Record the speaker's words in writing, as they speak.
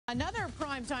Another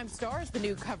primetime star is the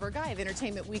new cover guy of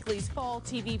Entertainment Weekly's Fall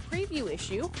TV Preview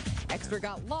issue. Extra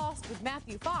got lost with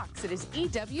Matthew Fox at his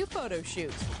EW photo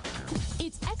shoot.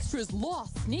 It's Extra's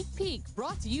Lost sneak peek,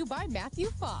 brought to you by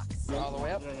Matthew Fox. All the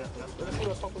way up?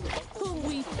 Whom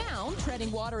we found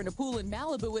treading water in a pool in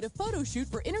Malibu at a photo shoot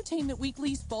for Entertainment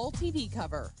Weekly's Fall TV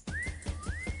cover.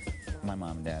 My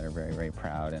mom and dad are very, very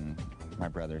proud, and my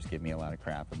brothers give me a lot of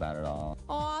crap about it all.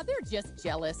 Aw, they're just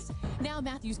jealous. Now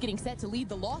Matthew's getting set to lead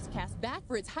the Lost cast back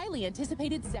for its highly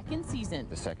anticipated second season.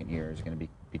 The second year is going to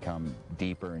become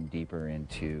deeper and deeper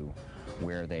into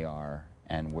where they are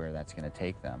and where that's going to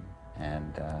take them.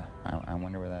 And I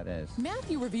wonder where that is.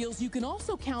 Matthew reveals you can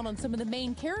also count on some of the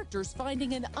main characters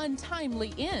finding an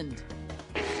untimely end.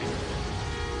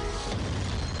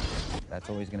 That's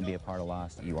always going to be a part of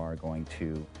Lost. You are going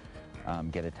to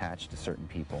get attached to certain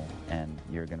people, and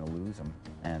you're going to lose them.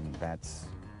 And that's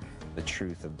the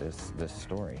truth of this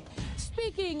story.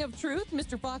 Speaking of truth,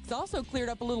 Mr. Fox also cleared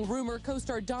up a little rumor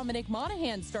co-star Dominic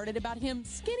Monaghan started about him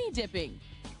skinny dipping.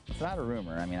 It's not a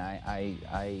rumor. I mean,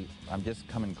 I'm just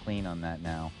coming clean on that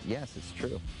now. Yes, it's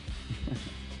true.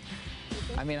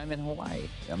 I mean, I'm in Hawaii.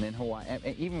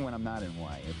 Even when I'm not in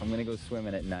Hawaii. If I'm going to go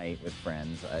swimming at night with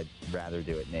friends, I'd rather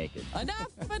do it naked.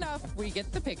 Enough. We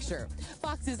get the picture.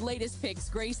 Fox's latest picks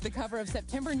grace the cover of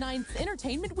September 9th's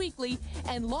Entertainment Weekly,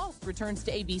 and Lost returns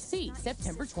to ABC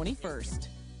September 21st.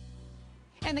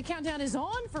 And the countdown is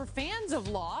on for fans of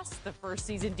Lost. The first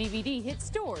season DVD hits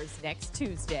stores next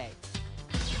Tuesday.